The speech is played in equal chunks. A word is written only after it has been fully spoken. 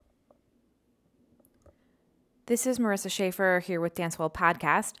This is Marissa Schaefer here with Dance Well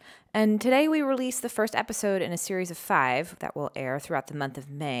Podcast, and today we release the first episode in a series of 5 that will air throughout the month of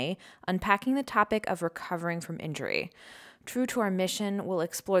May, unpacking the topic of recovering from injury. True to our mission, we'll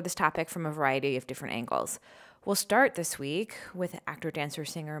explore this topic from a variety of different angles. We'll start this week with actor, dancer,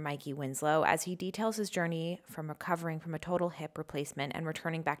 singer Mikey Winslow as he details his journey from recovering from a total hip replacement and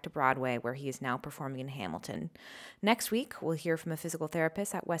returning back to Broadway, where he is now performing in Hamilton. Next week, we'll hear from a physical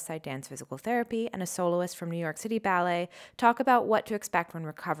therapist at Westside Dance Physical Therapy and a soloist from New York City Ballet talk about what to expect when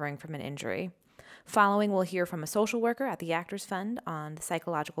recovering from an injury. Following, we'll hear from a social worker at the Actors Fund on the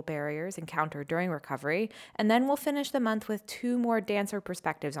psychological barriers encountered during recovery, and then we'll finish the month with 2 more dancer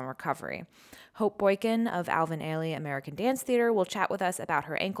perspectives on recovery. Hope Boykin of Alvin Ailey American Dance Theater will chat with us about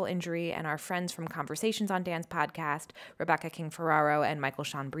her ankle injury, and our friends from Conversations on Dance podcast, Rebecca King-Ferraro and Michael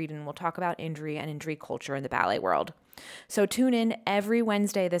Sean Breeden, will talk about injury and injury culture in the ballet world. So tune in every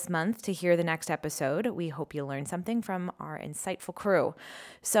Wednesday this month to hear the next episode. We hope you learn something from our insightful crew.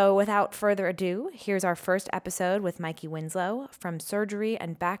 So without further ado, here's our first episode with Mikey Winslow, From Surgery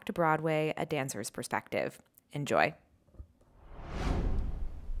and Back to Broadway, A Dancer's Perspective. Enjoy.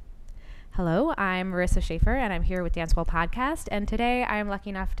 Hello, I'm Marissa Schaefer, and I'm here with Dance Well Podcast, and today I'm lucky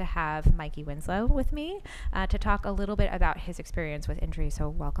enough to have Mikey Winslow with me to talk a little bit about his experience with injury. So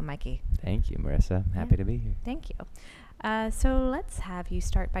welcome, Mikey. Thank you, Marissa. Happy to be here. Thank you. So let's have you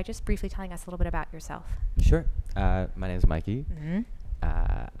start by just briefly telling us a little bit about yourself. Sure. My name is Mikey. Mm-hmm.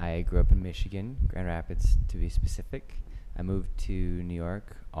 I grew up in Michigan, Grand Rapids to be specific. I moved to New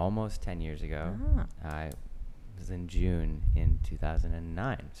York almost 10 years ago. I was in June in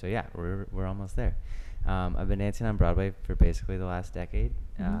 2009. So yeah, we're almost there. I've been dancing on Broadway for basically the last decade.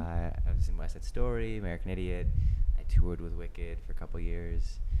 Mm-hmm. I was in West Side Story, American Idiot. I toured with Wicked for a couple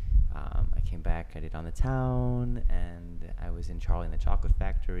years. I came back, I did On the Town, and I was in Charlie and the Chocolate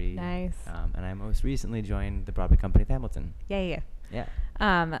Factory. Nice. And I most recently joined the Broadway company of Hamilton. Yeah.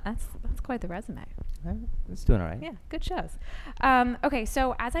 That's quite the resume. It's doing all right. Yeah, good shows. Okay,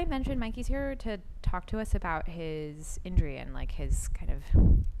 so as I mentioned, Mikey's here to talk to us about his injury and like his kind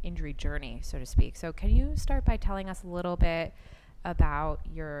of injury journey, so to speak. So can you start by telling us a little bit about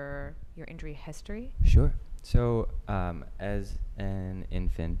your injury history? Sure. So as an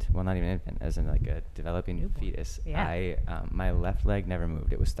infant, well, not even an infant, as in like a developing Newborn. fetus, Yeah. my left leg never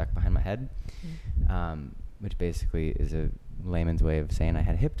moved. It was stuck behind my head, which basically is a layman's way of saying I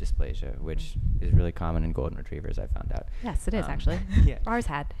had hip dysplasia, which is really common in golden retrievers, I found out. Yes, it is actually. Yeah. Ours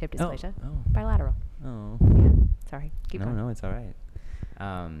had hip dysplasia. Oh. Bilateral. Oh. Yeah. Sorry. Keep going. No, it's all right.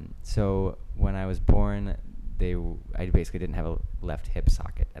 So when I was born, I basically didn't have a left hip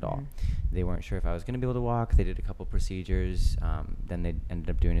socket at all. They weren't sure if I was going to be able to walk. They did a couple procedures. Then they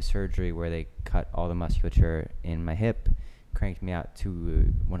ended up doing a surgery where they cut all the musculature in my hip, cranked me out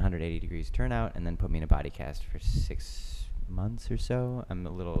to 180 degrees turnout, and then put me in a body cast for 6 months or so.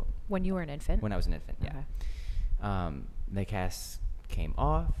 When you were an infant? When I was an infant, yeah. Okay. The cast came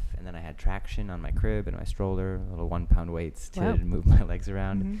off, and then I had traction on my crib and my stroller, little 1-pound weights to move my legs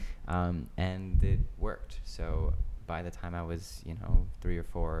around, and it worked. So by the time I was 3 or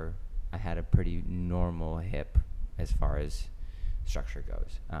 4, I had a pretty normal hip as far as structure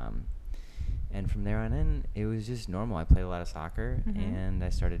goes, and from there on in it was just normal. I played a lot of soccer, and I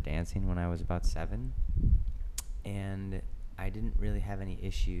started dancing when I was about 7, and I didn't really have any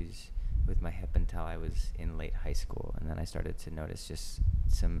issues with my hip until I was in late high school, and then I started to notice just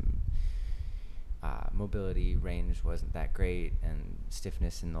some mobility range wasn't that great, and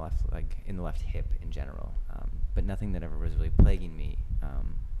stiffness in the left hip in general, but nothing that ever was really plaguing me.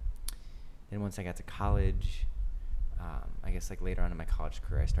 Then once I got to college, I guess like later on in my college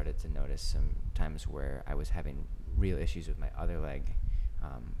career, I started to notice some times where I was having real issues with my other leg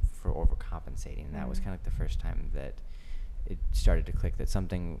for overcompensating, and that was kind of like the first time that it started to click that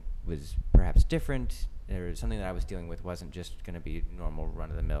something was perhaps different, or something that I was dealing with wasn't just going to be normal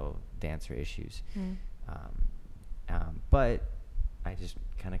run-of-the-mill dancer issues. But I just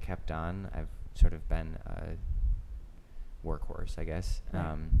kind of kept on. I've sort of been a workhorse, I guess,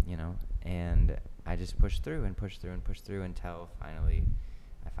 and I just pushed through until finally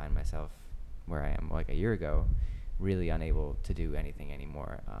I find myself where I am like a year ago, really unable to do anything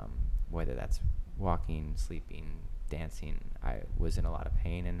anymore, whether that's walking, sleeping, dancing. I was in a lot of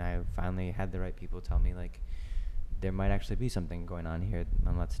pain, and I finally had the right people tell me like there might actually be something going on here,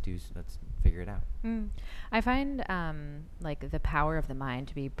 and let's figure it out. I find like the power of the mind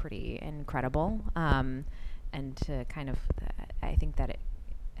to be pretty incredible, and to kind of I think that it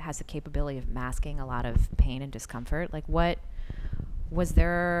has the capability of masking a lot of pain and discomfort. Like, what was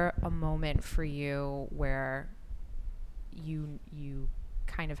there a moment for you where you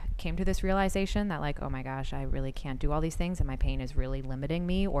kind of came to this realization that like, oh my gosh, I really can't do all these things and my pain is really limiting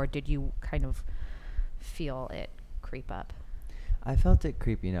me? Or did you kind of feel it creep up? I felt it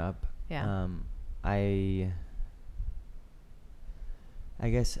creeping up. Yeah. I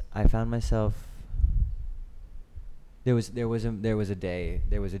guess I found myself. There was a day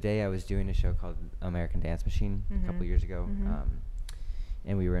I was doing a show called American Dance Machine a couple years ago,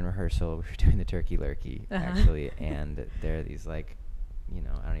 and we were in rehearsal. We were doing the turkey lurkey actually, and there are these like,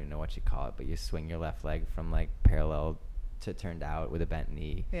 I don't even know what you call it, but you swing your left leg from like parallel to turned out with a bent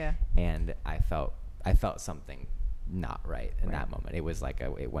knee. Yeah. And I felt something not right in that moment. It was like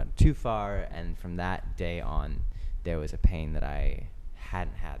it went too far, and from that day on, there was a pain that I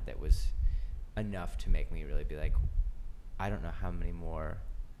hadn't had that was enough to make me really be like, I don't know how many more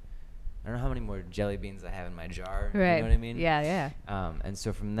jelly beans I have in my jar. Right. You know what I mean? Yeah. And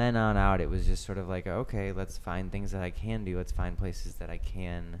so from then on out, it was just sort of like, okay, let's find things that I can do. Let's find places that I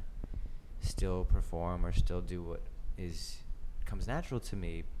can still perform or still do what comes natural to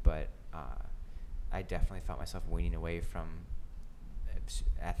me. But I definitely felt myself weaning away from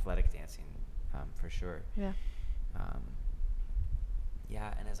athletic dancing, for sure. Yeah.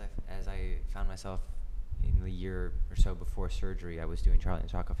 Yeah, and as I found myself in the year or so before surgery, I was doing Charlie and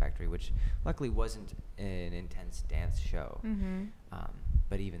the Chocolate Factory, which luckily wasn't an intense dance show.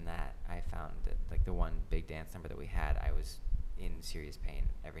 But even that, I found that like the one big dance number that we had, I was in serious pain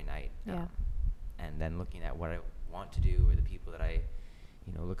every night. Yeah. And then looking at what I want to do or the people that I,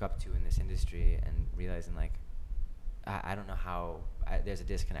 look up to in this industry, and realizing like, I don't know how there's a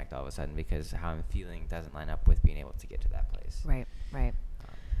disconnect all of a sudden because how I'm feeling doesn't line up with being able to get to that place. Right.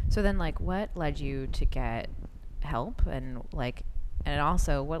 So then, like, what led you to get help, and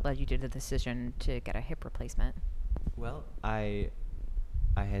also what led you to the decision to get a hip replacement? Well, I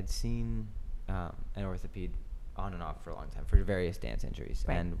had seen an orthoped on and off for a long time for various dance injuries,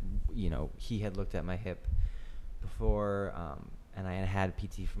 and he had looked at my hip before, and I had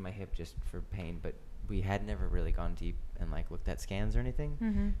PT for my hip just for pain, but we had never really gone deep and like looked at scans or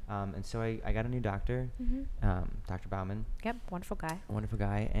anything. And so I got a new doctor, Dr. Bauman. Yep, wonderful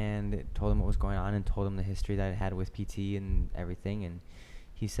guy. And told him what was going on and told him the history that I had with PT and everything. And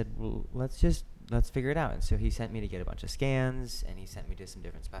he said, well, let's figure it out. And so he sent me to get a bunch of scans, and he sent me to some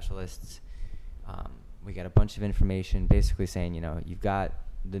different specialists. We got a bunch of information basically saying, you've got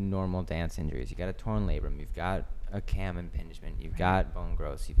the normal dance injuries. You got a torn labrum. You've got a cam impingement. You've got bone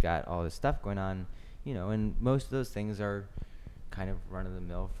growth. You've got all this stuff going on. And most of those things are kind of run of the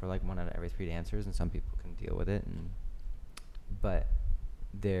mill for like 1 out of every 3 dancers, and some people can deal with it. But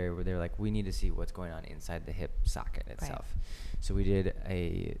they're like, we need to see what's going on inside the hip socket itself. Right. So we did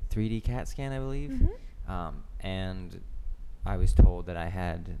a 3D CAT scan, I believe, and I was told that I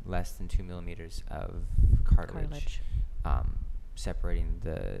had less than 2 millimeters of cartilage. Separating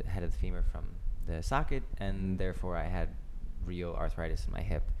the head of the femur from the socket, and therefore I had real arthritis in my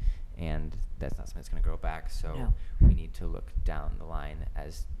hip. And that's not something that's going to grow back, so we need to look down the line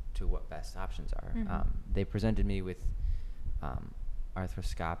as to what best options are. They presented me with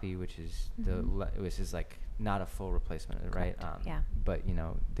arthroscopy, which is which is like not a full replacement, right? But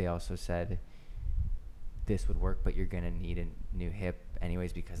they also said this would work, but you're going to need a new hip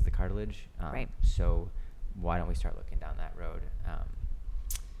anyways because of the cartilage. So why don't we start looking down that road?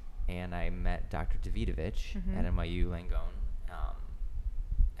 And I met Dr. Davidovich at NYU Langone.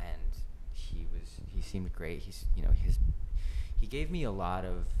 And he seemed great. He gave me a lot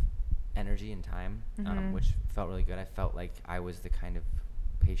of energy and time, which felt really good. I felt like I was the kind of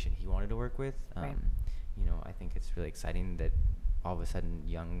patient he wanted to work with. I think it's really exciting that all of a sudden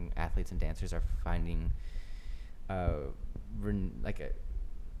young athletes and dancers are finding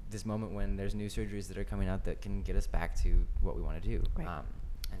this moment when there's new surgeries that are coming out that can get us back to what we want to do.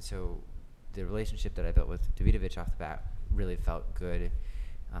 And so the relationship that I built with Davidovich off the bat really felt good.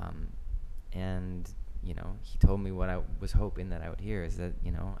 And he told me what I was hoping that I would hear is that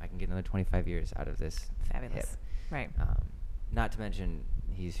I can get another 25 years out of this fabulous hip. Right. Not to mention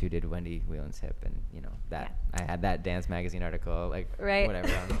he's who did Wendy Whelan's hip, and I had that Dance Magazine article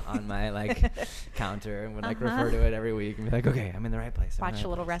whatever on my counter, and would refer to it every week and be like, okay, I'm in the right place. Watch a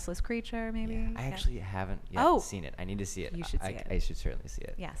little Restless Creature, maybe. Yeah, I actually haven't yet seen it. I need to see it. You should see it. I should certainly see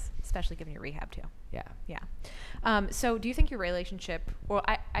it. Yes, especially given your rehab too. Yeah. So do you think your relationship? Well,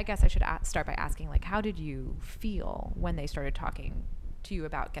 I guess I should start by asking, how did you feel when they started talking to you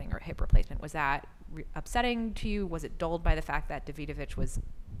about getting a hip replacement? Was that upsetting to you? Was it dulled by the fact that Davidovich was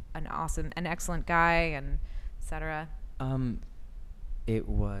an excellent guy, and et cetera? It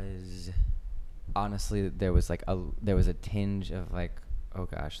was honestly there was a tinge of oh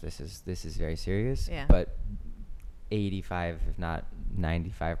gosh, this is very serious. Yeah. But 85, if not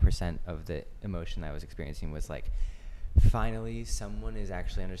 95% of the emotion I was experiencing was like, finally someone is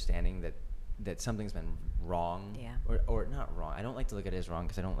actually understanding that something's been wrong. Yeah. Or not wrong. I don't like to look at it as wrong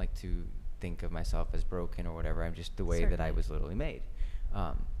because I don't like to think of myself as broken or whatever. I'm just the way that I Certainly. was literally made.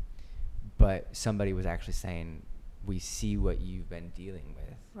 But somebody was actually saying, we see what you've been dealing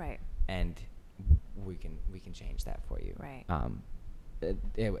with. Right. And we can change that for you. Right.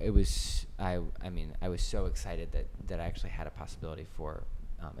 It was, I mean, I was so excited that I actually had a possibility for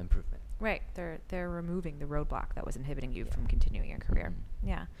improvement. Right. They're removing the roadblock that was inhibiting you from continuing your career. Mm-hmm.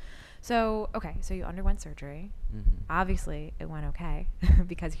 Yeah. So, okay. So you underwent surgery. Mm-hmm. Obviously, it went okay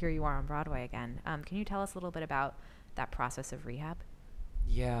because here you are on Broadway again. Can you tell us a little bit about that process of rehab?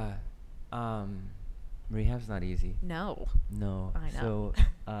 Yeah. Rehab's not easy. No. I know.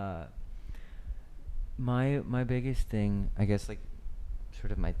 So, my biggest thing, I guess, like,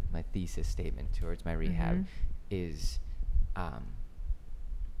 sort of my thesis statement towards my rehab mm-hmm. is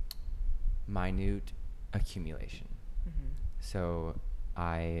minute accumulation. Mm-hmm. So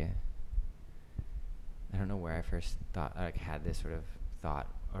I don't know where I first thought, like, had this sort of thought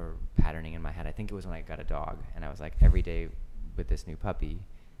or patterning in my head. I think it was when I got a dog, and I was like, every day with this new puppy,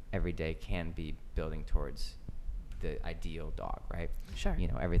 every day can be building towards the ideal dog, right? Sure. You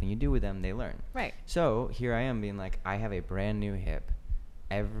know, everything you do with them, they learn. Right. So here I am being like, I have a brand new hip.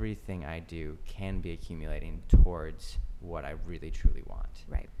 Everything I do can be accumulating towards what I really truly want.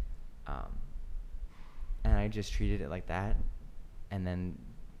 Right. And I just treated it like that, and then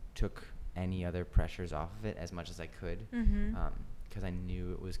took any other pressures off of it as much as I could, because I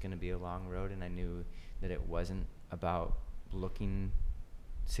knew it was going to be a long road, and I knew that it wasn't about looking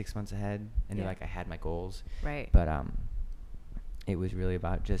 6 months ahead. I knew like I had my goals, right? But it was really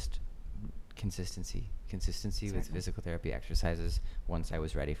about just consistency Certainly. With physical therapy exercises once I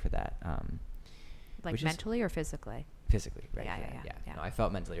was ready for that. Like mentally or physically? Physically ready for that, yeah. No, I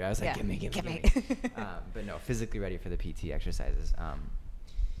felt mentally ready. I was like, give me. But no, physically ready for the PT exercises.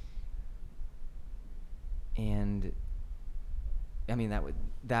 And I mean,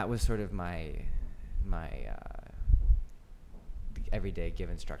 that was sort of my everyday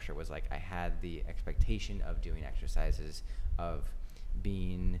given structure was like I had the expectation of doing exercises, of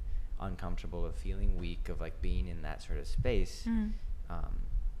being uncomfortable, of feeling weak, of like being in that sort of space.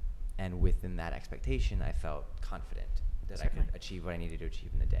 And within that expectation, I felt confident that Certainly. I could achieve what I needed to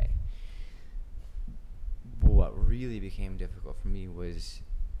achieve in the day. What really became difficult for me was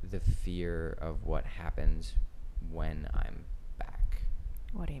the fear of what happens when I'm back.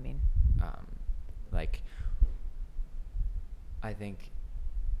 What do you mean? Like, I think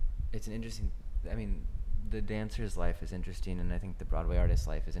it's an interesting, I mean, the dancer's life is interesting, and I think the Broadway artist's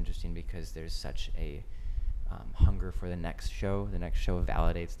life is interesting because there's such a hunger for the next show. The next show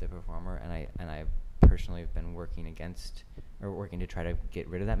validates the performer, and I personally have been working to try to get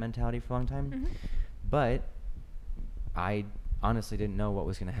rid of that mentality for a long time. Mm-hmm. But I honestly didn't know what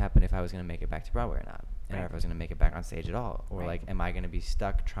was going to happen, if I was going to make it back to Broadway or not, and if I was going to make it back on stage at all, or like, am I going to be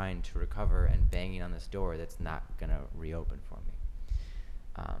stuck trying to recover and banging on this door that's not going to reopen for me?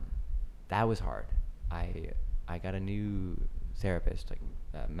 That was hard. I got a new therapist, like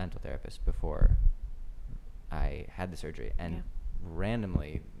a mental therapist, before I had the surgery, and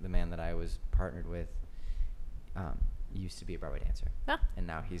randomly the man that I was partnered with used to be a Broadway dancer, and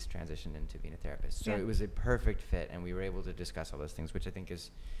now he's transitioned into being a therapist. So it was a perfect fit, and we were able to discuss all those things, which I think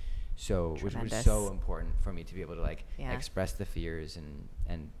is which was so important for me to be able to like express the fears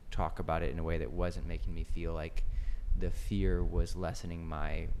and talk about it in a way that wasn't making me feel like the fear was lessening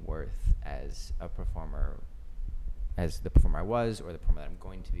my worth as a performer, as the performer I was, or the performer that I'm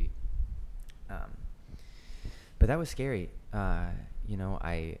going to be. But that was scary. You know,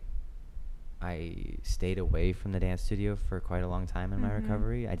 I stayed away from the dance studio for quite a long time in my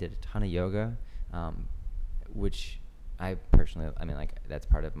recovery. I did a ton of yoga, which I personally, I mean, like, that's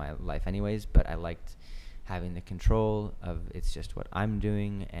part of my life anyways, but I liked having the control of it's just what I'm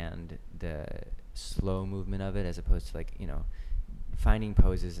doing and the slow movement of it, as opposed to, like, you know, finding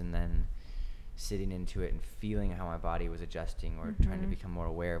poses and then sitting into it and feeling how my body was adjusting, or trying to become more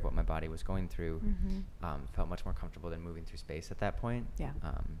aware of what my body was going through. Felt much more comfortable than moving through space at that point.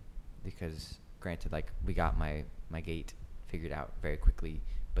 Because granted, like, we got my gait figured out very quickly,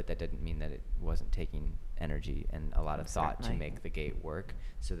 but that didn't mean that it wasn't taking energy and a lot of thought to make the gait work.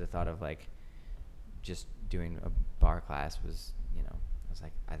 So the thought of, like, just doing a bar class was, you know, I was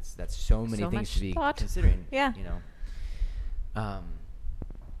like, that's so many things to be considering. You know.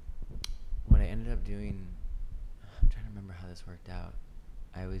 What I ended up doing, I'm trying to remember how this worked out.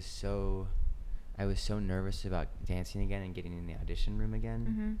 I was so nervous about dancing again and getting in the audition room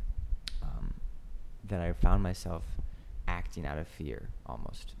again. that I found myself acting out of fear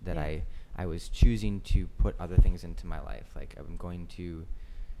almost, that Yeah. I was choosing to put other things into my life. Like I'm going to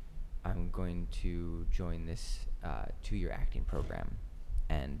join this 2-year acting program,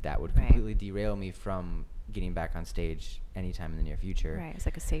 and that would Right. completely derail me from getting back on stage anytime in the near future. Right. It's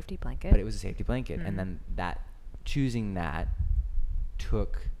like a safety blanket. But it was a safety blanket. Mhm. And then choosing that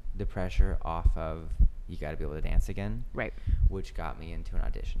took the pressure off of, you got to be able to dance again. Right. Which got me into an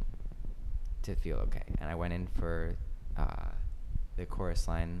audition to feel okay. And I went in for the chorus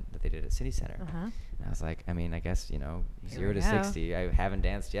line that they did at City Center. Uh-huh. And I was like, I mean, I guess, Here 0 we to go. 60. I haven't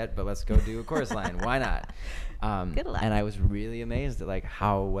danced yet, but let's go do a chorus line. Why not? Good luck. And I was really amazed at like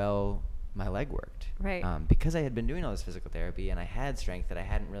how well my leg worked. Right. Because I had been doing all this physical therapy and I had strength that I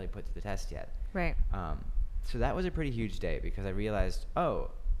hadn't really put to the test yet. Right. So that was a pretty huge day because I realized,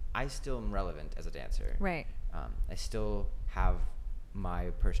 oh, I still am relevant as a dancer. Right. I still have my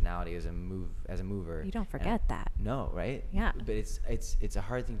personality as a mover. You don't forget that. No, right? Yeah. But it's a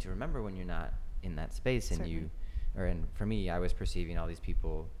hard thing to remember when you're not in that space. Certainly. And for me, I was perceiving all these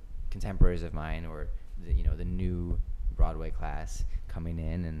people, contemporaries of mine, or the new Broadway class coming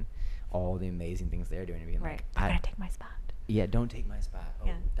in and all the amazing things they're doing, and being Right. like, I'm gonna take my spot. Yeah, don't take my spot. Oh,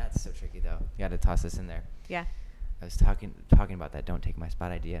 Yeah. that's so tricky though. You got to toss this in there. Yeah. I was talking about that don't take my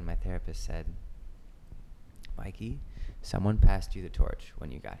spot idea, and my therapist said, Mikey, someone passed you the torch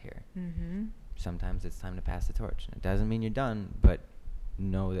when you got here. Mm-hmm. Sometimes it's time to pass the torch. And it doesn't mean you're done, but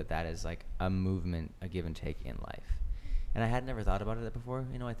know that is like a movement, a give and take in life. And I had never thought about it before.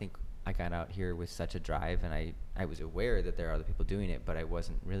 I think I got out here with such a drive, and I was aware that there are other people doing it, but I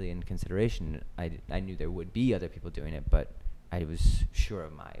wasn't really in consideration. I knew there would be other people doing it, but I was sure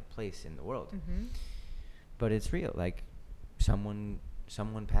of my place in the world. Mm-hmm. But it's real. Like someone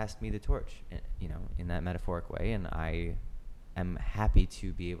passed me the torch, in that metaphoric way, and I am happy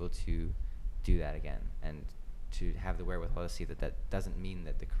to be able to do that again, and to have the wherewithal to see that doesn't mean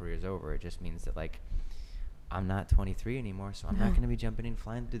that the career's over. It just means that like I'm not 23 anymore, so I'm not going to be jumping and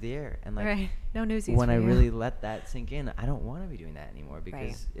flying through the air. And like, right. No newsies. when for I you. really let that sink in, I don't want to be doing that anymore because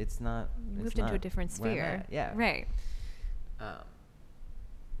Right. it's not. You it's moved into a not different where I'm sphere. at. Yeah. Right.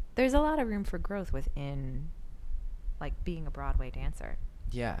 There's a lot of room for growth within, like, being a Broadway dancer,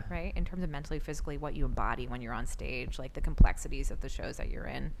 Yeah. right? In terms of mentally, physically, what you embody when you're on stage, like the complexities of the shows that you're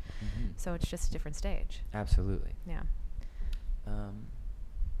in. Mm-hmm. So it's just a different stage. Absolutely. Yeah. Trying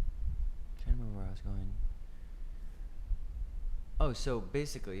to remember where I was going. Oh, so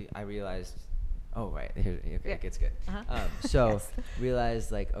basically, I realized. Oh, right. Okay, Yeah. it gets good. Uh-huh. So Yes.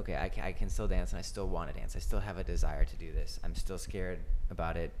 realized like, okay, I can still dance, and I still want to dance. I still have a desire to do this. I'm still scared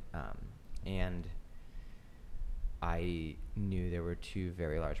about it, and I knew there were 2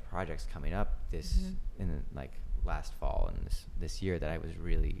 very large projects coming up in like last fall and this year that I was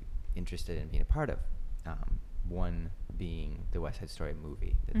really interested in being a part of. One being the West Side Story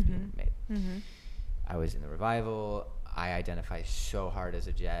movie that's being made. Mm-hmm. I was in the revival. I identify so hard as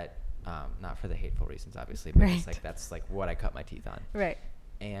a Jet, not for the hateful reasons, obviously, but it's Right. like that's like what I cut my teeth on. Right.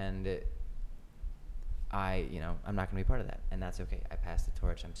 And I'm not going to be part of that, and that's okay. I passed the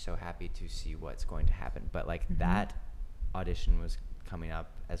torch. I'm so happy to see what's going to happen. But like that audition was coming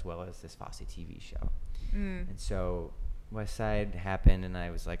up, as well as this Fosse TV show. Mm. And so West Side happened, and I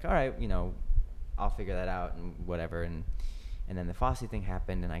was like, all right, I'll figure that out and whatever. And then the Fosse thing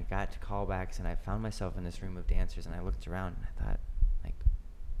happened, and I got to callbacks, and I found myself in this room of dancers, and I looked around, and I thought, like,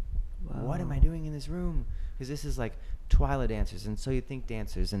 what am I doing in this room? Because this is like Twyla dancers, and So You Think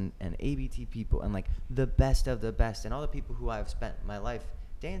dancers, and ABT people, and like the best of the best, and all the people who I've spent my life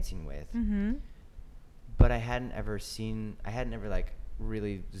dancing with. Mm-hmm. But I hadn't ever like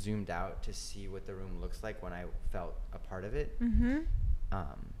really zoomed out to see what the room looks like when I felt a part of it. Mm-hmm.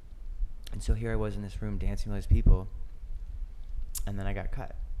 And so here I was in this room dancing with these people, and then I got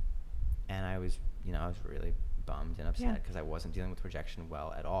cut. And I was really bummed and upset because I wasn't dealing with rejection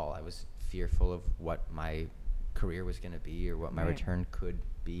well at all. I was fearful of what my career was going to be, or what my return could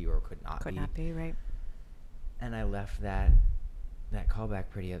be or could not be. Could not be, right. And I left that callback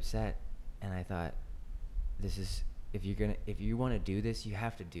pretty upset, and I thought, this is, if you want to do this, you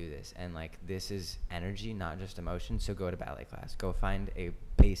have to do this. And like, this is energy, not just emotion. So go to ballet class. Go find a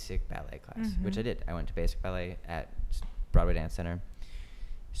basic ballet class, which I did. I went to basic ballet at Broadway Dance Center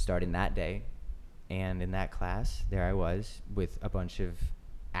starting that day. And in that class, there I was with a bunch of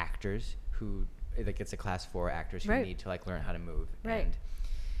actors who, like, it's a class for actors who need to like learn how to move. Right.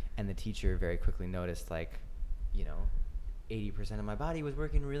 And the teacher very quickly noticed, like, 80% of my body was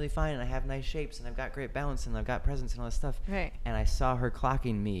working really fine, and I have nice shapes, and I've got great balance, and I've got presence and all this stuff. Right. And I saw her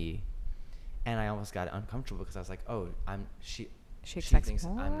clocking me, and I almost got uncomfortable because I was like, oh, she thinks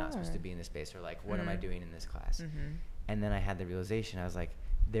more, I'm not supposed to be in this space, or like, what am I doing in this class? And then I had the realization, I was like,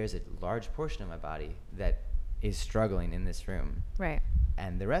 there's a large portion of my body that is struggling in this room. Right.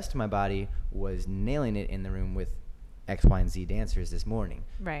 And the rest of my body was nailing it in the room with X, Y, and Z dancers this morning.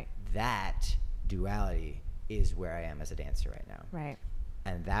 Right. That duality is where I am as a dancer right now. Right.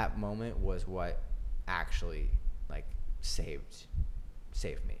 And that moment was what actually like saved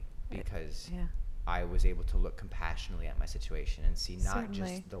me, because I was able to look compassionately at my situation and see not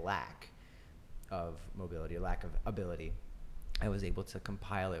just the lack of mobility, lack of ability. I was able to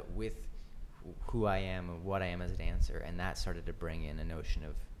compile it with who I am and what I am as a dancer, and that started to bring in a notion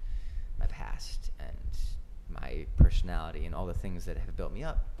of my past and my personality and all the things that have built me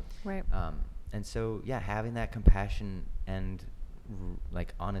up. Right. And so, having that compassion and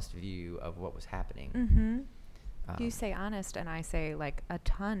like honest view of what was happening. You say honest, and I say like a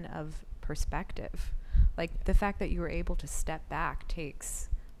ton of perspective. Like the fact that you were able to step back takes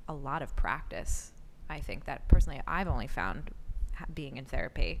a lot of practice. I think that personally I've only found being in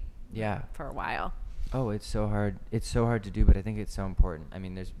therapy for a while. Oh, it's so hard. It's so hard to do, but I think it's so important. I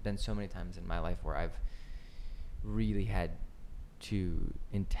mean, there's been so many times in my life where I've really had to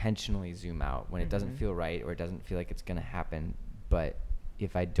intentionally zoom out when it doesn't feel right, or it doesn't feel like it's going to happen. But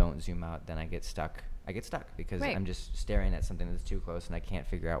if I don't zoom out, then I get stuck because I'm just staring at something that's too close and I can't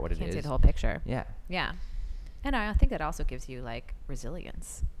figure out what it is. Can't see the whole picture. Yeah. Yeah. And I think that also gives you like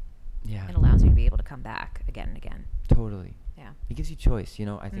resilience. Yeah. It allows you to be able to come back again and again. Totally. Yeah. It gives you choice. You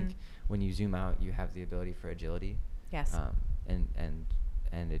know, I think when you zoom out, you have the ability for agility. Yes.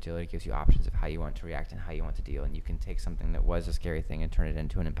 And agility gives you options of how you want to react and how you want to deal. And you can take something that was a scary thing and turn it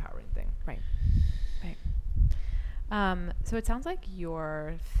into an empowering thing. Right. Right. So it sounds like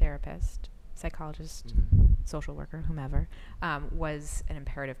your therapist, psychologist, social worker, whomever, was an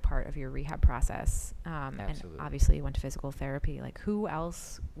imperative part of your rehab process. And obviously you went to physical therapy. Like, who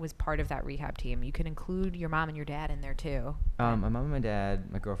else was part of that rehab team? You can include your mom and your dad in there too. My mom and my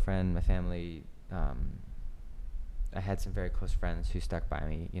dad, my girlfriend, my family. I had some very close friends who stuck by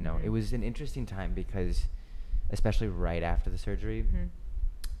me. You know, it was an interesting time because, especially right after the surgery,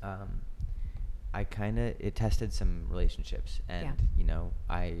 it tested some relationships, and you know,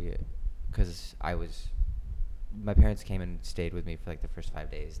 because my parents came and stayed with me for like the first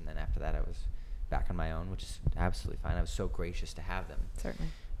 5 days, and then after that I was back on my own, which is absolutely fine. I was so gracious to have them. Certainly.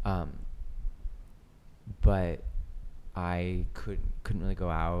 But I couldn't really go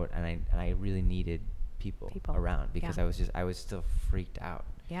out, and I really needed people around, because I was still freaked out.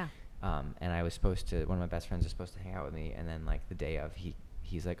 Yeah. And I was one of my best friends was supposed to hang out with me, and then like the day of,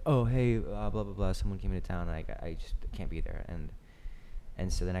 he's like, oh hey, blah blah blah, someone came into town, and I just can't be there.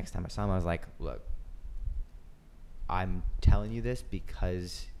 And so the next time I saw him, I was like, look, I'm telling you this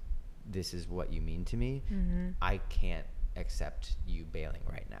because this is what you mean to me. I can't accept you bailing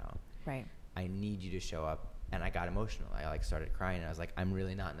right now. Right. I need you to show up. And I got emotional. I like started crying, and I was like, I'm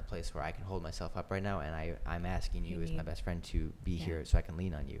really not in the place where I can hold myself up right now, and I'm asking you as my best friend to be here so I can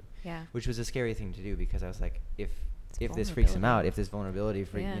lean on you. Yeah. Which was a scary thing to do, because I was like, if this freaks him out, if this vulnerability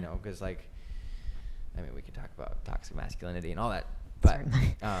you know, because like, I mean, we could talk about toxic masculinity and all that, but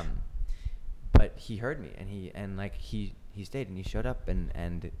but he heard me, and he stayed, and he showed up,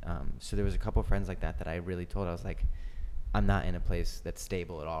 and so there was a couple friends like that I really told. I was like, I'm not in a place that's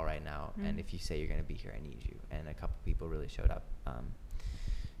stable at all right now, and if you say you're going to be here, I need you. And a couple people really showed up.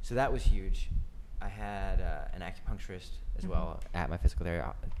 So that was huge. I had an acupuncturist as well at my physical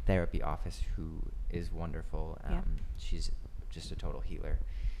therapy office, who is wonderful. She's just a total healer.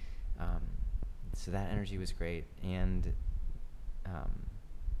 So that energy was great. And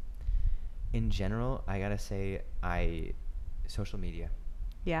in general, I got to say, social media.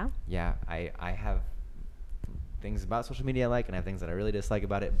 Yeah? Yeah, I have things about social media I like, and I have things that I really dislike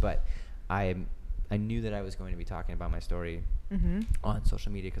about it, but I knew that I was going to be talking about my story on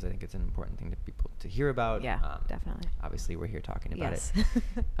social media, because I think it's an important thing to people to hear about. Yeah, definitely. Obviously, we're here talking about it.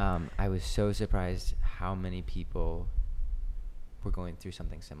 I was so surprised how many people were going through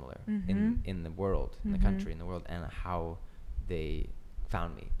something similar in the world, in the country, in the world, and how they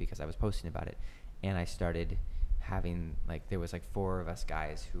found me because I was posting about it. And I started having, like, there was like 4 of us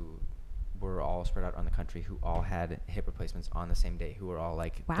guys who were all spread out on the country, who all had hip replacements on the same day, who were all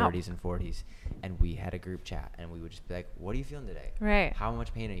like 30s and 40s, and we had a group chat, and we would just be like, what are you feeling today? Right. How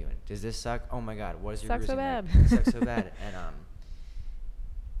much pain are you in? Does this suck? Oh my God, what is your bruising? Sucks so bad. It sucks so bad.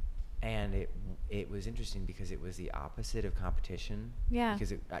 And it was interesting because it was the opposite of competition. Yeah.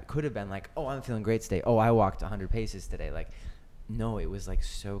 Because it could have been like, oh, I'm feeling great today. Oh, I walked 100 paces today. Like, no, it was like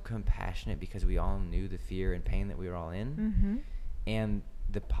so compassionate, because we all knew the fear and pain that we were all in, and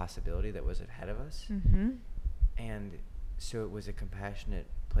the possibility that was ahead of us. And so it was a compassionate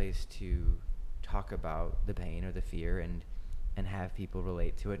place to talk about the pain or the fear and have people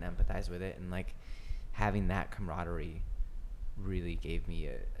relate to it and empathize with it, and like having that camaraderie really gave me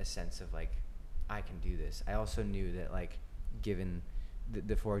a sense of like, I can do this. I also knew that like, given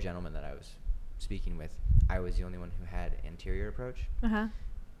the four gentlemen that I was speaking with, I was the only one who had anterior approach.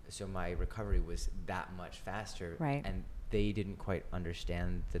 So my recovery was that much faster. Right. And they didn't quite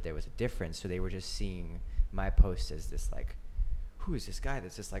understand that there was a difference. So they were just seeing my post as this like, who is this guy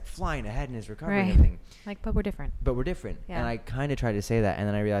that's just like flying ahead in his recovery and everything? Like, but we're different. Yeah. And I kind of tried to say that, and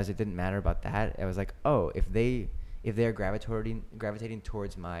then I realized it didn't matter about that. I was like, oh, if they're gravitating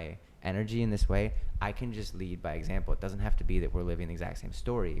towards my energy in this way, I can just lead by example. It doesn't have to be that we're living the exact same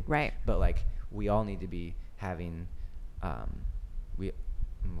story. Right. But like, we all need to be having,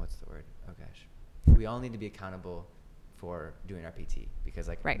 what's the word? Oh gosh. We all need to be accountable for doing our PT, because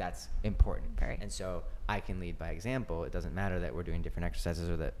like that's important. Right. And so I can lead by example. It doesn't matter that we're doing different exercises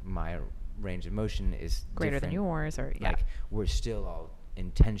or that my range of motion is greater than yours, or like we're still all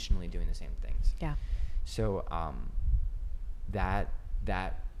intentionally doing the same things. Yeah. So that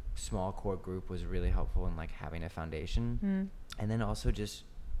small core group was really helpful in like having a foundation, and then also just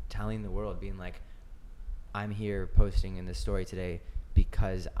telling the world, being like, I'm here posting in this story today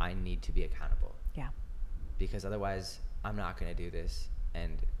because I need to be accountable. Yeah. Because otherwise I'm not going to do this,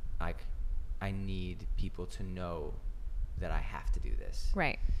 and like I need people to know that I have to do this.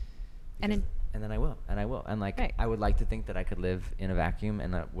 Right. And then I will. And like, I would like to think that I could live in a vacuum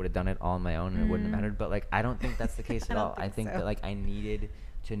and I would have done it all on my own and it wouldn't have mattered. But like, I don't think that's the case at all. I think that like I needed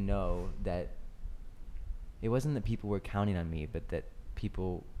to know that it wasn't that people were counting on me, but that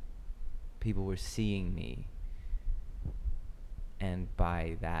people were seeing me. And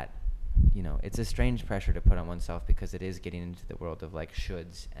by that, you know, it's a strange pressure to put on oneself, because it is getting into the world of like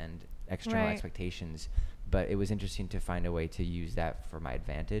shoulds and external expectations. But it was interesting to find a way to use that for my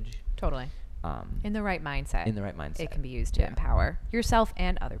advantage. Totally. In the right mindset. It can be used to empower yourself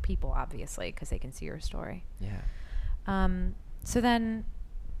and other people, obviously, because they can see your story. Yeah. So then,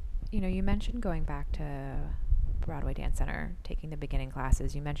 you know, you mentioned going back to Broadway Dance Center, taking the beginning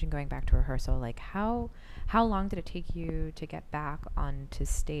classes. You mentioned going back to rehearsal. Like, how long did it take you to get back onto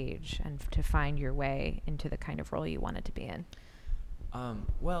stage and to find your way into the kind of role you wanted to be in?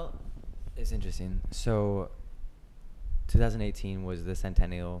 Well, it's interesting. So 2018 was the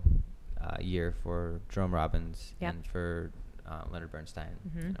centennial year for Jerome Robbins and for Leonard Bernstein,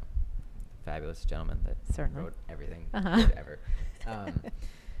 you know, the fabulous gentleman that wrote everything ever.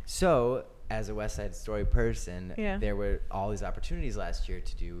 So as a West Side Story person, there were all these opportunities last year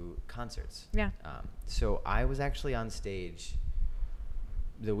to do concerts. So I was actually on stage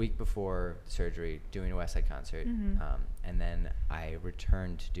the week before surgery doing a West Side concert, and then I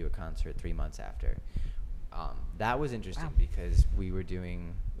returned to do a concert 3 months after. That was interesting because we were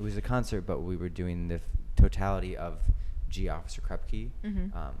doing, it was a concert, but we were doing the totality of G. Officer Krupke,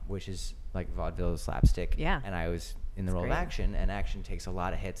 which is like vaudeville slapstick. And I was in the role of action, and action takes a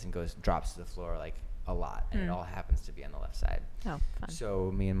lot of hits and drops to the floor like a lot, and it all happens to be on the left side. Oh, fun.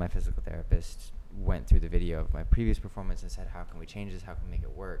 So me and my physical therapist went through the video of my previous performance and said, how can we change this? How can we make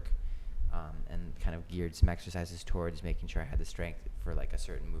it work? And kind of geared some exercises towards making sure I had the strength for like a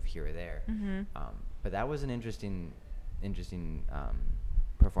certain move here or there. But that was an interesting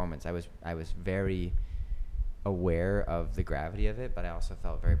performance. I was very aware of the gravity of it, but I also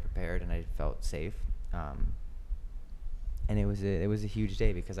felt very prepared and I felt safe. And it was a huge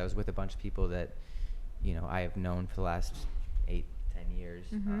day because I was with a bunch of people that, you know, I have known for the last 8-10 years.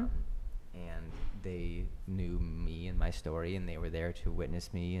 And they knew me and my story, and they were there to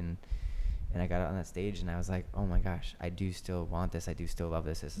witness me, and I got out on that stage and I was like, oh my gosh, I do still want this. I do still love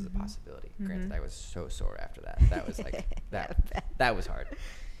this. This is a possibility. Granted, I was so sore after that. That was like, that was hard.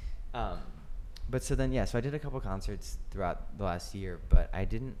 But so then, so I did a couple concerts throughout the last year, but I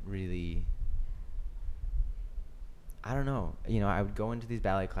didn't really, I don't know. You know, I would go into these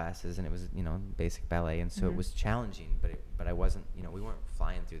ballet classes and it was, you know, basic ballet. And so it was challenging, but I wasn't, you know, we weren't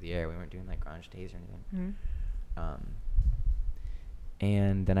flying through the air. We weren't doing like Grand Jetés or anything.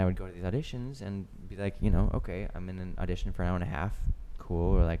 And then I would go to these auditions and be like, you know, okay, I'm in an audition for an hour and a half.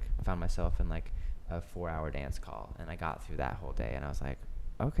 Cool. Or like I found myself in like a 4-hour dance call, and I got through that whole day and I was like,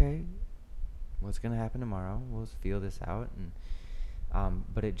 okay, what's going to happen tomorrow? We'll feel this out. And,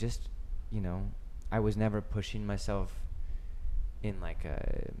 but it just, you know, I was never pushing myself in like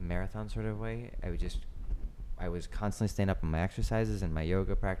a marathon sort of way. I was constantly staying up on my exercises and my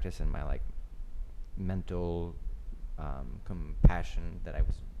yoga practice and my like mental compassion that I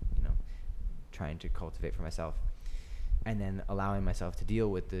was, you know, trying to cultivate for myself, and then allowing myself to deal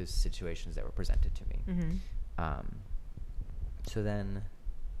with the situations that were presented to me. So then,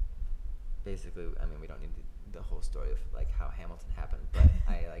 basically, I mean, we don't need the whole story of like how Hamilton happened, but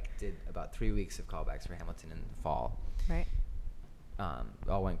I like did about 3 weeks of callbacks for Hamilton in the fall. Right.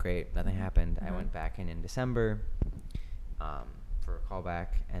 All went great. Nothing happened. Mm-hmm. I went back in December for a callback,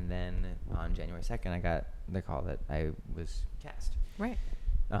 and then on January 2nd, I got the call that I was cast. Right.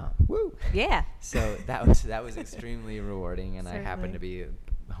 Woo! Yeah. So that was extremely rewarding, and Certainly. I happened to be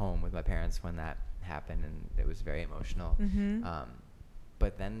home with my parents when that happened, and it was very emotional. Mm-hmm.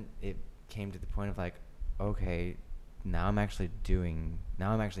 But then it came to the point of like, okay, now I'm actually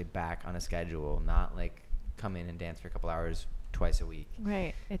back on a schedule, not like come in and dance for a couple hours twice a week.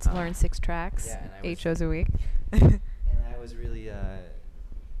 Right. It's learn 6 tracks, yeah, and 8 shows a week. And I was really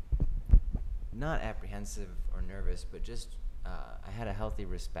not apprehensive or nervous, but just I had a healthy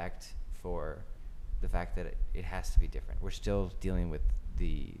respect for the fact that it has to be different. We're still dealing with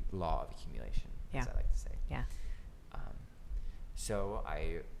the law of accumulation, as I like to say. Yeah. So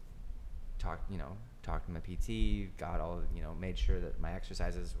I talked to my PT, got all, made sure that my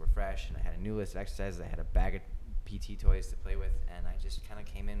exercises were fresh, and I had a new list of exercises. I had a bag of PT toys to play with, and I just kind of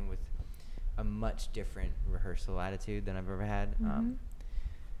came in with a much different rehearsal attitude than I've ever had. Mm-hmm.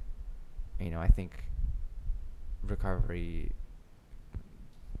 I think recovery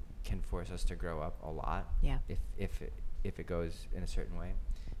can force us to grow up a lot. Yeah. If it goes in a certain way,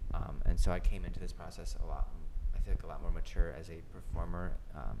 and so I came into this process I feel like a lot more mature as a performer,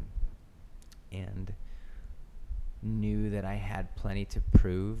 and knew that I had plenty to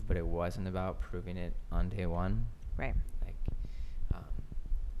prove, but it wasn't about proving it on day one. Right.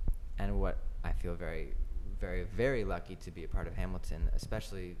 And what I feel very, very, very lucky to be a part of Hamilton,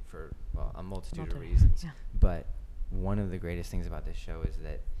 especially for a multitude of reasons. Yeah. But one of the greatest things about this show is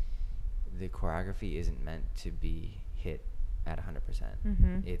that the choreography isn't meant to be hit at 100%.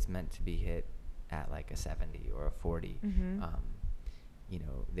 Mm-hmm. It's meant to be hit at like a 70 or a 40. Mm-hmm.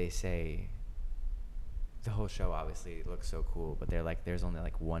 They say the whole show obviously looks so cool, but they're like, there's only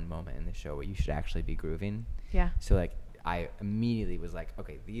like one moment in the show where you should actually be grooving. Yeah. So like I immediately was like,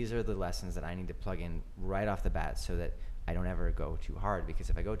 okay, these are the lessons that I need to plug in right off the bat so that I don't ever go too hard, because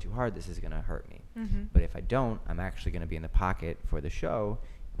if I go too hard, this is going to hurt me. Mm-hmm. But if I don't, I'm actually going to be in the pocket for the show,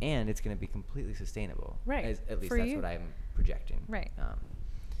 and it's going to be completely sustainable. Right. At least for that's you. what I'm projecting. Right.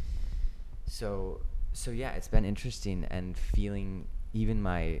 So yeah, it's been interesting, and feeling even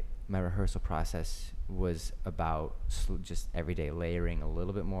my rehearsal process was about just every day layering a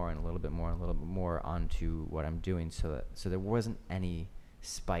little bit more and a little bit more and a little bit more onto what I'm doing, so there wasn't any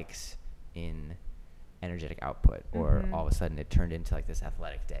spikes in energetic output, or all of a sudden it turned into like this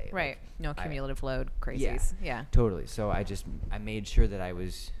athletic day. Right. Like, No cumulative load crazies. Yeah. Totally. So I made sure that I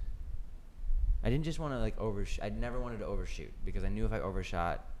didn't just want to like I never wanted to overshoot, because I knew if I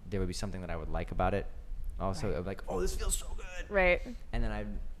overshot, there would be something that I would like about it. Also, Right. I'd be like, oh, this feels so good. Right. And then I'd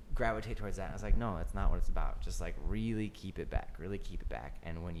gravitate towards that. And I was like, no, that's not what it's about. Just like really keep it back.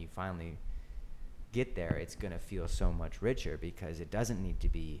 And when you finally get there, it's going to feel so much richer, because it doesn't need to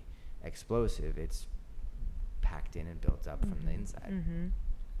be explosive. It's packed in and built up from the inside. Mm-hmm.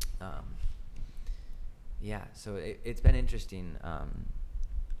 Yeah, so it's been interesting.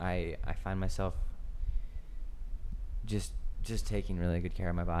 I find myself just taking really good care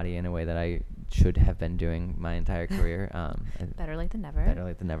of my body in a way that I should have been doing my entire career. Better late than never. Better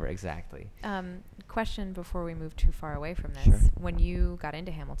late than never, exactly. Question before we move too far away from this. Sure. When you got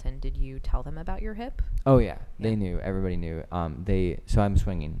into Hamilton, did you tell them about your hip? Oh yeah, they knew. Everybody knew. So I'm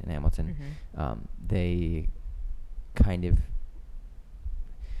swinging in Hamilton. Mm-hmm. They kind of.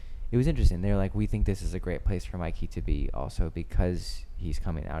 It was interesting. They're like, we think this is a great place for Mikey to be, also because he's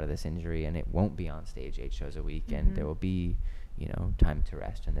coming out of this injury, and it won't be on stage 8 shows a week, and there will be, time to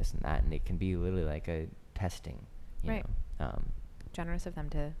rest and this and that, and it can be literally like a testing. You know. Generous of them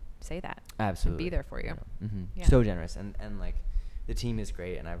to say that. Absolutely. To be there for you. Mm-hmm. Yeah. So generous, and like the team is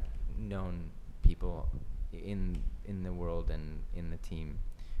great, and I've known people in the world and in the team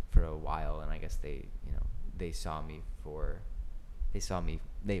for a while, and I guess they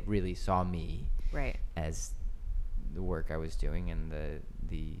really saw me Right. as the work I was doing and the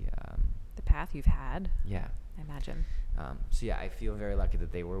path you've had. Yeah. I imagine. So yeah, I feel very lucky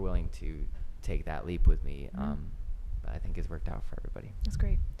that they were willing to take that leap with me. Mm-hmm. But I think it's worked out for everybody. That's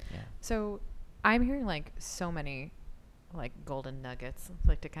great. Yeah. So I'm hearing like so many like golden nuggets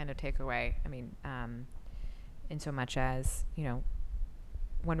like to kind of take away. I mean, in so much as,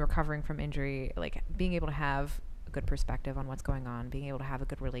 when recovering from injury, like being able to have a good perspective on what's going on, being able to have a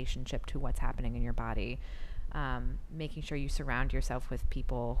good relationship to what's happening in your body, making sure you surround yourself with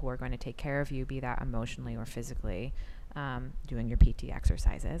people who are going to take care of you, be that emotionally or physically, doing your PT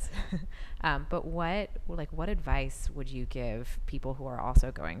exercises. But what advice would you give people who are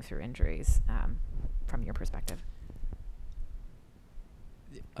also going through injuries from your perspective?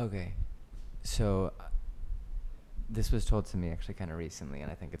 Okay. So this was told to me actually kind of recently,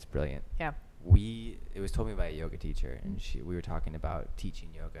 and I think it's brilliant. Yeah. It was told me by a yoga teacher, and we were talking about teaching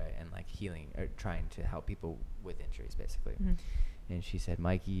yoga and like healing or trying to help people with injuries basically. Mm-hmm. And she said,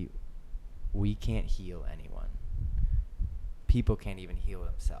 Mikey, we can't heal anyone. People can't even heal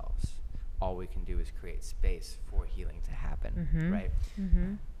themselves. All we can do is create space for healing to happen, right?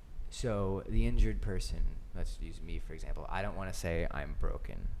 Mm-hmm. So the injured person, let's use me for example, I don't want to say I'm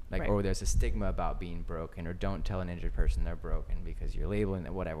broken, like, or there's a stigma about being broken, or don't tell an injured person they're broken because you're labeling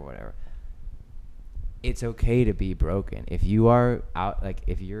them, whatever. It's okay to be broken. If you are out, like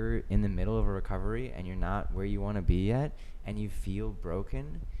if you're in the middle of a recovery and you're not where you want to be yet and you feel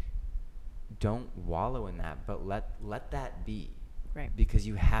broken, don't wallow in that, but let that be. Right. Because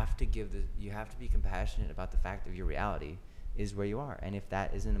you have to be compassionate about the fact of your reality is where you are. And if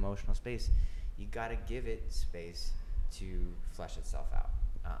that is an emotional space, you got to give it space to flesh itself out.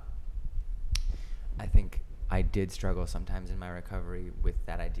 I think I did struggle sometimes in my recovery with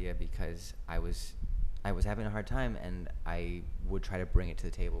that idea because I was having a hard time, and I would try to bring it to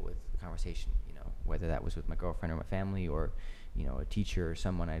the table with the conversation, whether that was with my girlfriend or my family or, a teacher or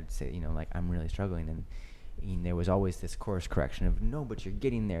someone. I'd say, like, I'm really struggling. And there was always this course correction of, no, but you're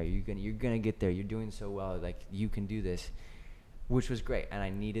getting there. You're gonna get there. You're doing so well. Like, you can do this, which was great. And I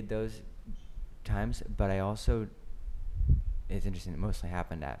needed those times, but I also, it's interesting, it mostly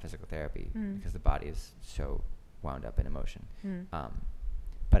happened at physical therapy because the body is so wound up in emotion.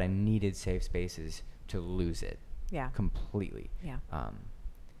 But I needed safe spaces to lose it completely. Yeah.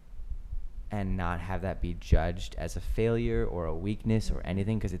 And not have that be judged as a failure or a weakness or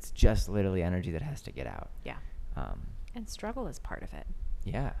anything, because it's just literally energy that has to get out. Yeah. And struggle is part of it.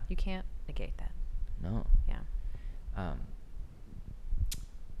 Yeah. You can't negate that. No. Yeah.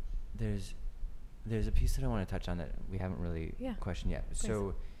 There's a piece that I want to touch on that we haven't really questioned yet. Please.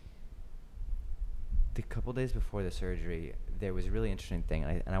 So the couple days before the surgery, there was a really interesting thing,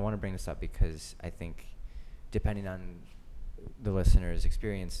 and I want to bring this up because I think, depending on the listener's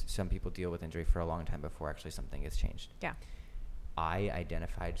experience, some people deal with injury for a long time before actually something gets changed. Yeah. I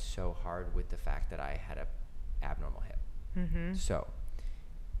identified so hard with the fact that I had a abnormal hip. Mm-hmm. So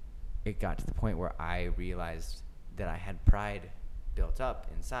it got to the point where I realized that I had pride built up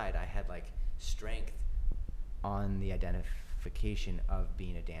inside. I had like strength on the identification of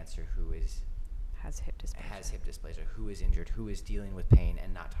being a dancer who has hip dysplasia, who is injured, who is dealing with pain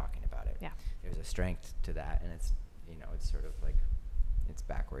and not talking about it. Yeah. There's a strength to that, and it's sort of like, it's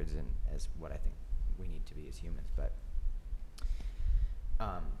backwards and as what I think we need to be as humans. But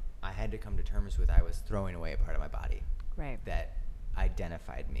I had to come to terms with, I was throwing away a part of my body that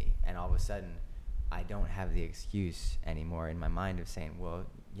identified me, and all of a sudden I don't have the excuse anymore in my mind of saying, well,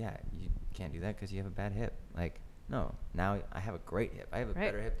 yeah, you can't do that because you have a bad hip. Like, no, now I have a great hip. I have a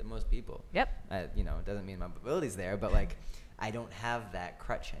better hip than most people. Yep. It doesn't mean my ability's there, but like, I don't have that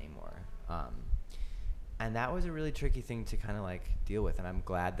crutch anymore. And that was a really tricky thing to kind of like deal with. And I'm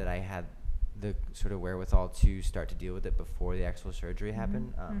glad that I had the sort of wherewithal to start to deal with it before the actual surgery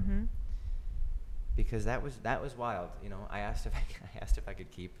happened. Because that was wild. I asked if I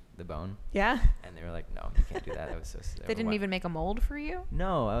could keep the bone. Yeah. And they were like, no, you can't do that. It was so They didn't even make a mold for you?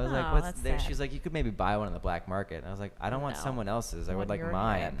 No. I was like, what's there? She's like, you could maybe buy one on the black market. And I was like, I don't want someone else's. I would like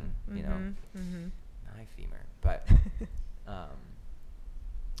mine, my femur. But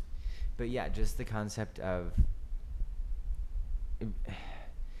but yeah, just the concept of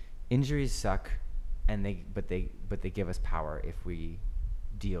injuries suck, and they give us power if we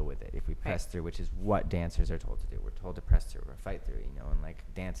deal with it, if we press through, which is what dancers are told to do. We're told to press through or fight through, and like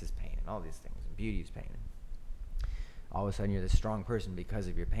dance is pain and all these things, and beauty is pain. And all of a sudden you're this strong person because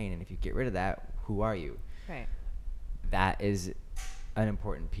of your pain, and if you get rid of that, who are you? Right. That is an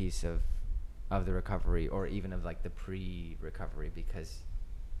important piece of the recovery, or even of like the pre-recovery, because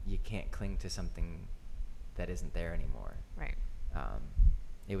you can't cling to something that isn't there anymore. Right.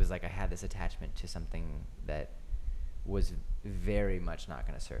 It was like I had this attachment to something that was very much not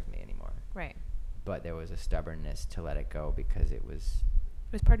going to serve me anymore. Right. But there was a stubbornness to let it go because it was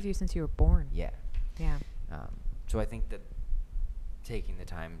part of you since you were born. Yeah. Yeah. So I think that taking the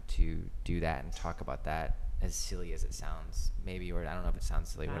time to do that and talk about that, as silly as it sounds, maybe, or I don't know if it sounds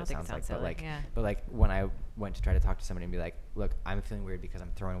silly, what it sounds like, silly, but like when I went to try to talk to somebody and be like, look, I'm feeling weird because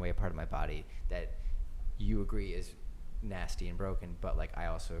I'm throwing away a part of my body that you agree is nasty and broken, but like I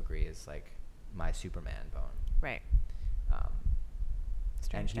also agree is like my Superman bone. Right.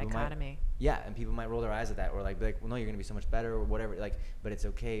 Strange dichotomy. And people might roll their eyes at that, or like be like, well, no, you're gonna be so much better, or whatever. Like, but it's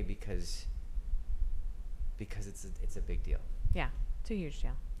okay because it's a big deal. Yeah, it's a huge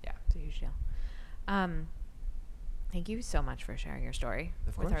deal. Yeah, it's a huge deal. Thank you so much for sharing your story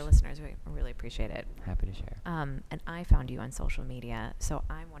with our listeners. We really appreciate it. Happy to share. And I found you on social media, so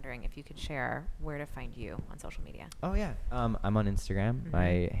I'm wondering if you could share where to find you on social media. Oh, yeah. I'm on Instagram. Mm-hmm.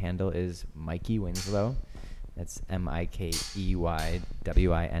 My handle is Mikey Winslow. That's MikeyWinslow.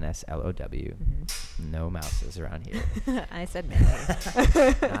 Mm-hmm. No mouses around here. I said maybe.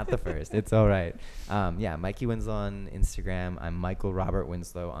 Not the first. It's all right. Mikey Winslow on Instagram. I'm Michael Robert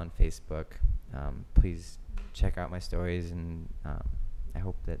Winslow on Facebook. Please check out my stories, and I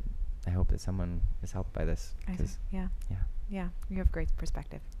hope that someone is helped by this. Yeah. You have great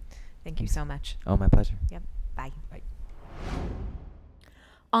perspective. Thank you so much. Oh, my pleasure. Yep. Bye. Bye.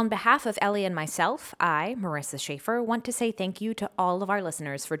 On behalf of Ellie and myself, I, Marissa Schaefer, want to say thank you to all of our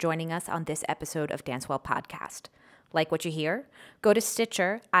listeners for joining us on this episode of Dance Well Podcast. Like what you hear? Go to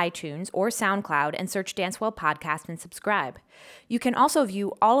Stitcher, iTunes, or SoundCloud and search Dance Well Podcast and subscribe. You can also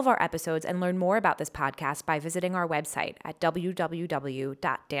view all of our episodes and learn more about this podcast by visiting our website at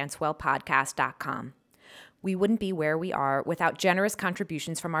www.dancewellpodcast.com. We wouldn't be where we are without generous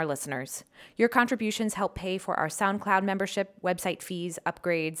contributions from our listeners. Your contributions help pay for our SoundCloud membership, website fees,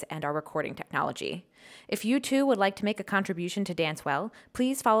 upgrades, and our recording technology. If you too would like to make a contribution to Dance Well,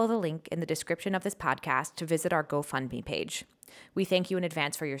 please follow the link in the description of this podcast to visit our GoFundMe page. We thank you in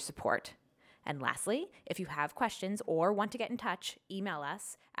advance for your support. And lastly, if you have questions or want to get in touch, email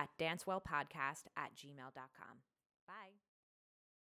us at dancewellpodcast@gmail.com.